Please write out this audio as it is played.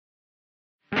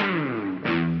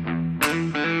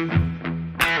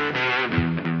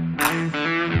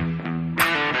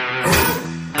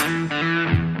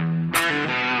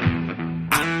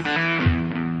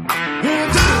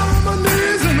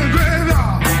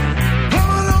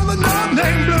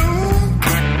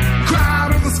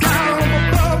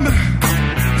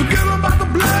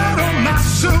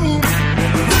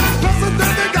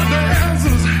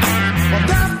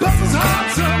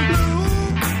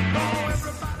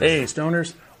Hey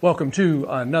Stoners, welcome to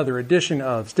another edition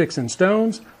of Sticks and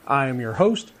Stones. I am your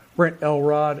host, Brent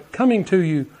Elrod, coming to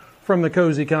you from the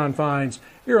cozy confines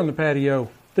here on the patio,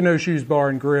 the No Shoes Bar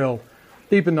and Grill,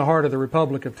 deep in the heart of the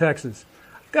Republic of Texas.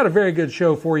 I've got a very good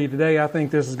show for you today. I think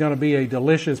this is going to be a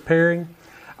delicious pairing.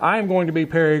 I am going to be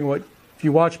pairing what, if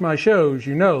you watch my shows,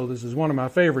 you know this is one of my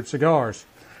favorite cigars.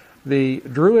 The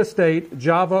Drew Estate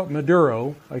Java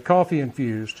Maduro, a coffee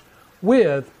infused,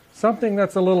 with something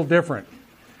that's a little different.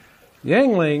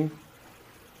 Yuengling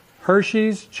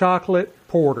Hershey's Chocolate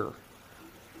Porter.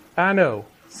 I know,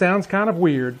 sounds kind of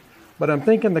weird, but I'm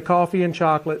thinking the coffee and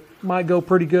chocolate might go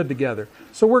pretty good together.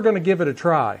 So we're going to give it a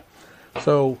try.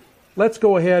 So let's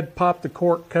go ahead, pop the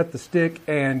cork, cut the stick,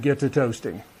 and get to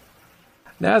toasting.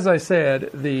 Now, as I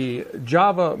said, the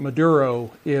Java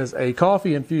Maduro is a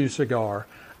coffee-infused cigar.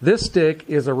 This stick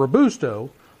is a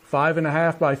Robusto,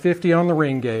 5.5 by 50 on the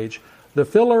ring gauge. The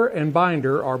filler and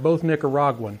binder are both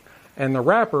Nicaraguan, and the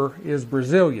wrapper is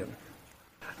Brazilian.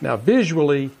 Now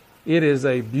visually, it is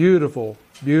a beautiful,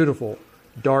 beautiful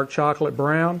dark chocolate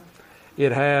brown.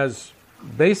 It has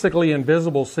basically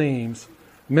invisible seams,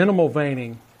 minimal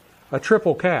veining, a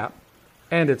triple cap,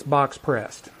 and it's box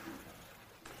pressed.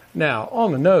 Now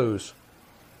on the nose,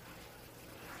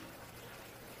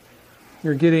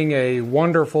 you're getting a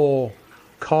wonderful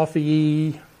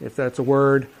coffee-y, if that's a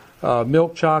word,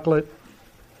 milk chocolate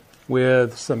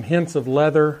with some hints of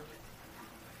leather,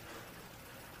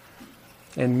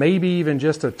 and maybe even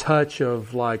just a touch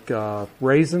of like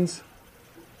raisins.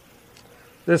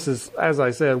 This is, as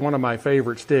I said, one of my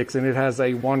favorite sticks, and it has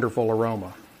a wonderful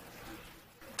aroma.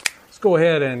 Let's go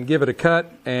ahead and give it a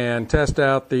cut and test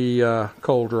out the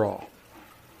cold draw.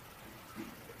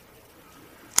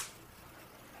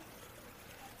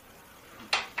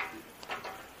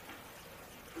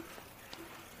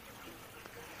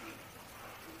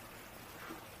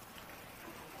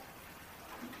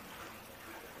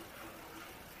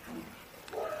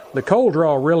 The cold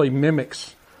draw really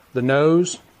mimics the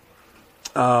nose.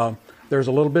 There's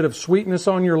a little bit of sweetness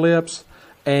on your lips,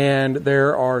 and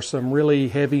there are some really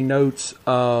heavy notes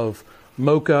of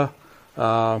mocha.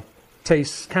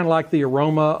 Tastes kind of like the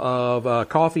aroma of a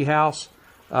coffee house.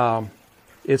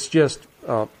 It's just,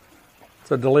 it's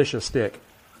a delicious stick.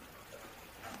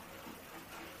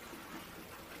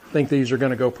 I think these are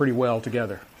going to go pretty well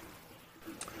together.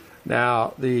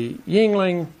 Now, the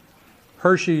Yuengling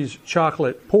Hershey's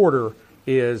Chocolate Porter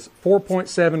is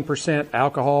 4.7%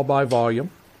 alcohol by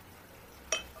volume.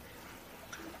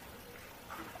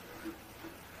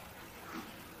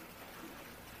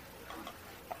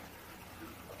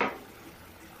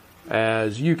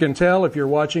 As you can tell if you're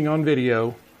watching on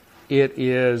video, it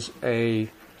is a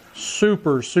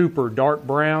super, super dark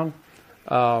brown.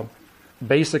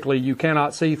 Basically, you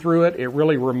cannot see through it. It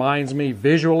really reminds me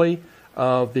visually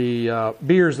of the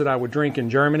beers that I would drink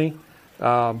in Germany.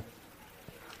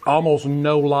 Almost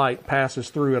no light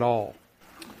passes through at all.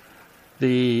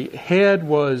 The head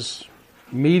was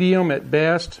medium at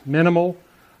best, minimal.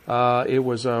 It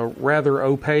was rather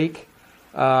opaque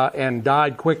and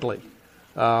died quickly.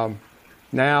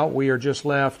 Now we are just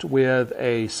left with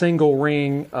a single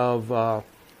ring of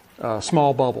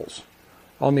small bubbles.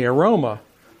 On the aroma,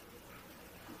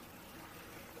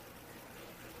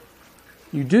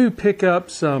 you do pick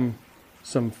up some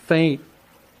faint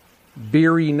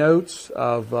beery notes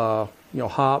of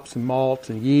hops and malts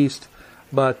and yeast,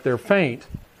 but they're faint,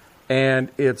 and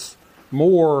it's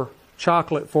more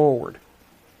chocolate forward.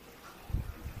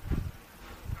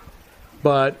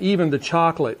 But even the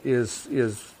chocolate is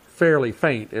fairly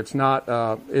faint. It's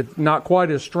not quite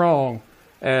as strong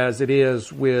as it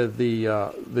is with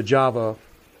the Java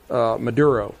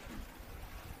Maduro.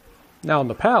 Now on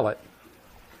the palate,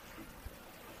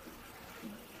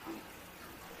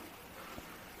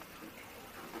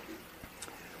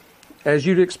 as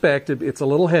you'd expect, it's a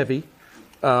little heavy.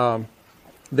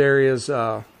 There is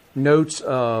notes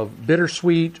of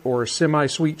bittersweet or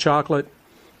semi-sweet chocolate.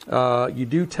 You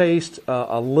do taste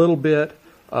a little bit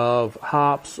of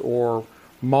hops or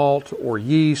malt or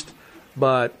yeast,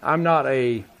 but I'm not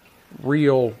a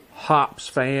real hops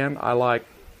fan. I like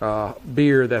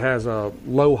beer that has a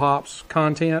low hops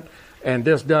content, and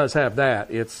this does have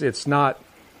that. It's not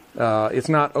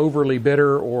overly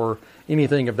bitter or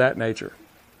anything of that nature.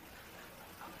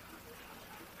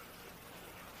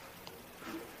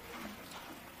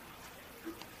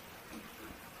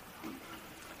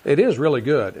 It is really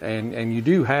good, and you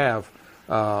do have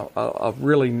a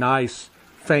really nice,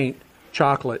 faint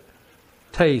chocolate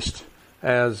taste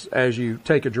as you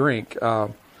take a drink.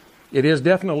 It is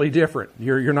definitely different.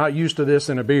 You're not used to this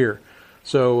in a beer.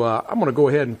 So I'm going to go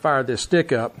ahead and fire this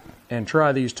stick up and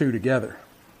try these two together.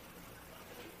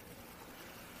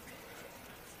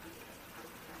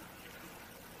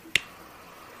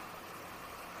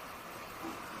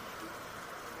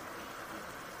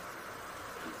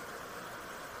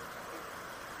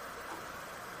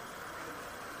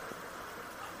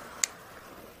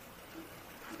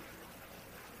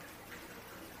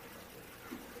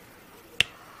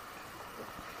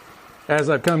 As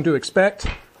I've come to expect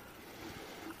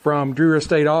from Drew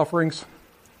Estate Offerings,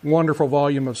 wonderful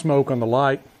volume of smoke on the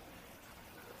light.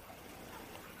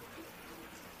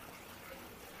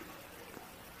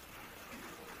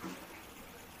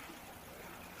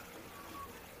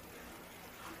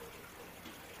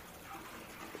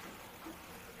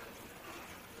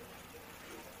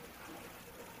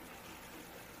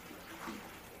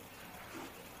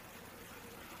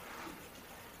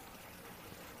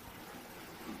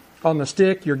 On the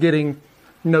stick, you're getting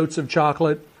notes of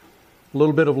chocolate, a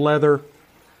little bit of leather,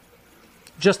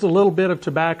 just a little bit of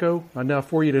tobacco, enough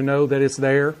for you to know that it's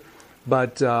there,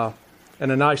 but and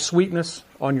a nice sweetness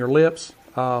on your lips.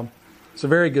 It's a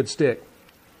very good stick.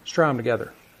 Let's try them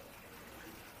together.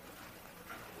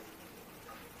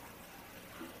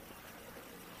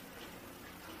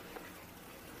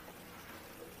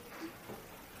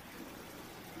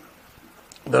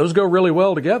 Those go really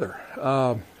well together.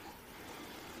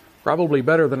 Probably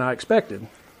better than I expected.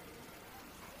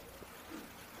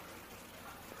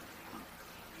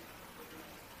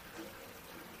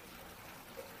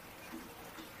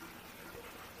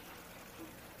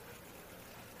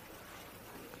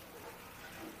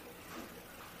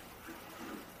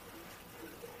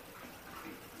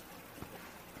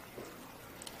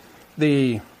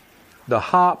 The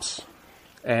hops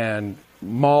and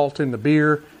malt in the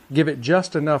beer give it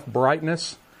just enough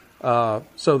brightness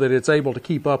so that it's able to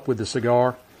keep up with the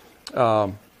cigar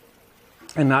and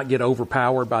not get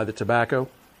overpowered by the tobacco.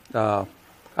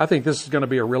 I think this is going to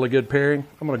be a really good pairing.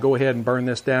 I'm going to go ahead and burn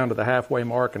this down to the halfway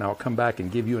mark, and I'll come back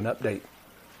and give you an update.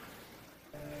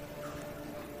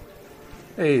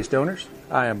 Hey stoners,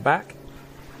 I am back.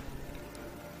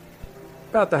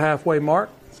 About the halfway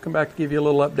mark. Let's come back to give you a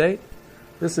little update.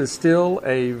 This is still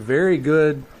a very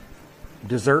good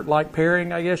dessert-like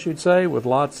pairing, I guess you'd say, with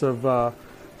lots of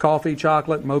coffee,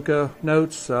 chocolate, mocha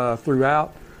notes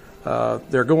throughout.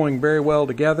 They're going very well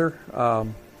together.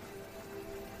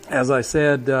 As I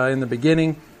said in the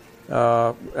beginning,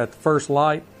 at the first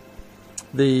light,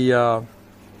 the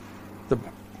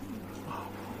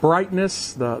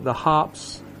brightness, the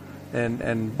hops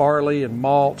and barley and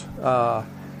malt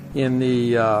in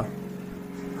the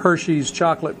Hershey's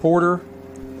chocolate porter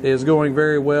is going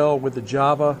very well with the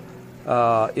Java.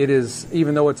 It is,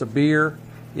 even though it's a beer,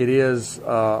 it's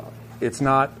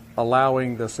not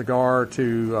allowing the cigar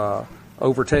to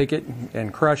overtake it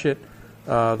and crush it.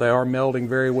 They are melding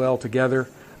very well together.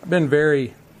 I've been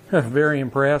very, very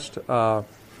impressed. I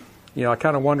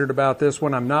kind of wondered about this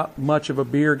one. I'm not much of a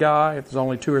beer guy. If there's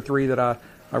only 2 or 3 that I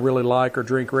really like or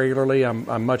drink regularly,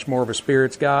 I'm much more of a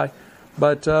spirits guy.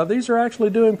 But these are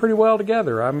actually doing pretty well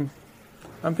together. I'm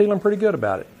feeling pretty good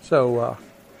about it. So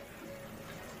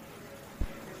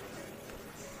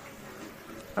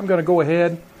I'm going to go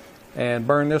ahead and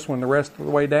burn this one the rest of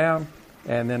the way down,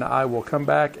 and then I will come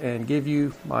back and give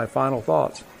you my final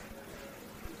thoughts.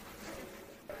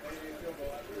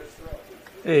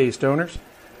 Hey stoners,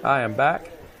 I am back.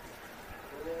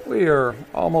 We are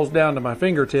almost down to my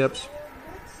fingertips,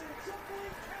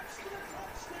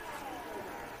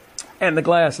 and the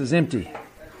glass is empty.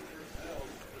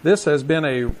 This has been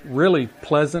a really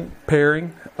pleasant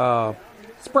pairing.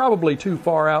 It's probably too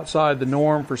far outside the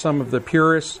norm for some of the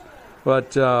purists,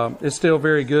 but it's still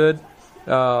very good.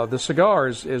 The cigar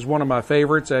is one of my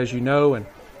favorites, as you know, and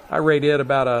I rate it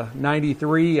about a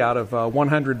 93 out of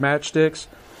 100 matchsticks.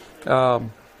 The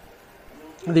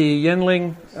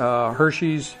Yuengling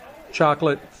Hershey's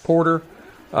chocolate porter,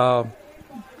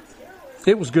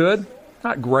 it was good,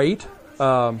 not great.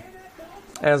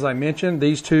 As I mentioned,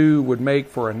 these two would make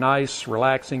for a nice,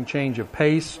 relaxing change of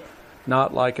pace,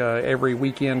 not like a every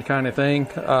weekend kind of thing.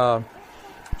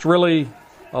 It's really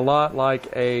a lot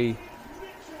like a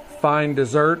fine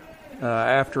dessert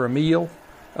after a meal.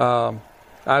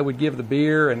 I would give the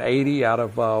beer an 80 out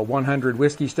of 100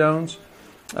 whiskey stones.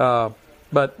 But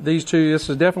these two, this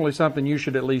is definitely something you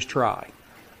should at least try.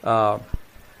 Like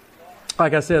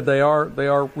I said, they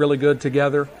are really good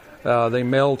together. They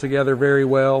meld together very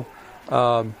well.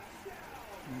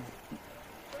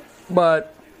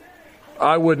 But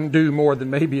I wouldn't do more than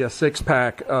maybe a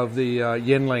 6-pack of the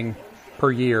Yuengling per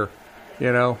year,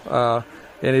 and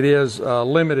it is a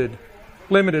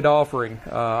limited offering.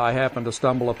 I happened to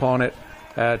stumble upon it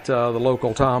at the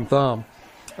local Tom Thumb.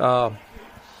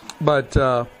 But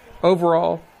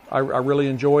overall, I really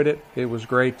enjoyed it. It was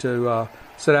great to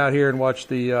sit out here and watch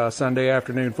the Sunday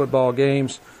afternoon football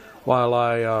games while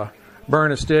I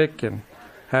burn a stick and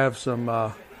have some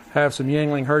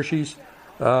Yuengling Hershey's.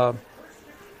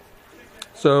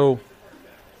 So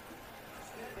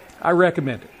I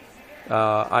recommend it.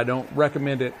 I don't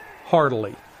recommend it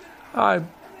heartily. I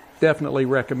definitely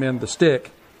recommend the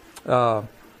stick.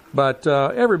 But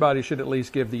everybody should at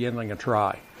least give the Yuengling a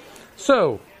try.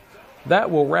 So that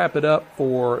will wrap it up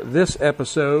for this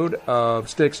episode of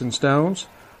Sticks and Stones.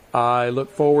 I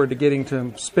look forward to getting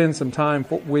to spend some time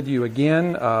with you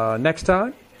again next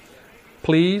time.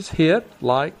 Please hit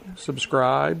like,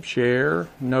 subscribe, share,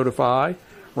 notify,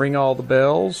 ring all the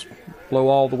bells, blow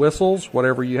all the whistles,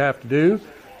 whatever you have to do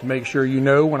to make sure you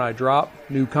know when I drop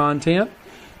new content.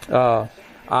 I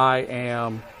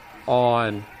am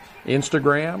on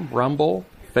Instagram, Rumble,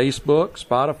 Facebook,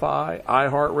 Spotify,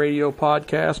 iHeartRadio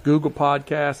Podcast, Google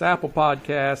Podcasts, Apple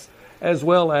Podcasts, as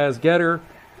well as Getter,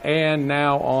 and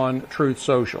now on Truth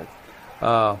Social.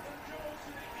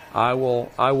 I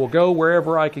will go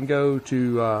wherever I can go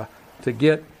to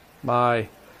get my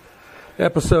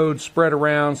episodes spread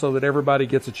around so that everybody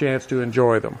gets a chance to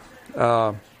enjoy them.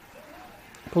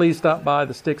 Please stop by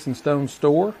the Sticks and Stones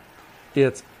store.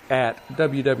 It's at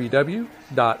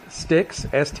www.sticks,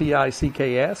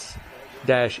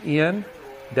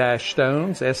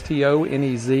 STICKS-N-Stones,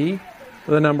 STONEZ,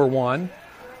 the number 1,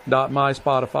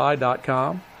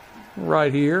 .myspotify.com,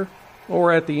 right here,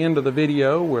 or at the end of the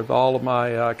video where all of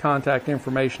my contact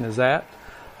information is at.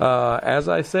 As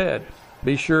I said,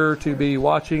 be sure to be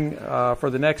watching for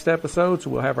the next episode, so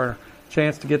we'll have our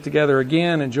chance to get together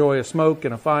again, enjoy a smoke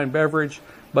and a fine beverage.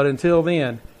 But until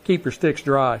then, keep your sticks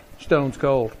dry, stones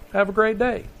cold. Have a great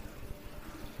day.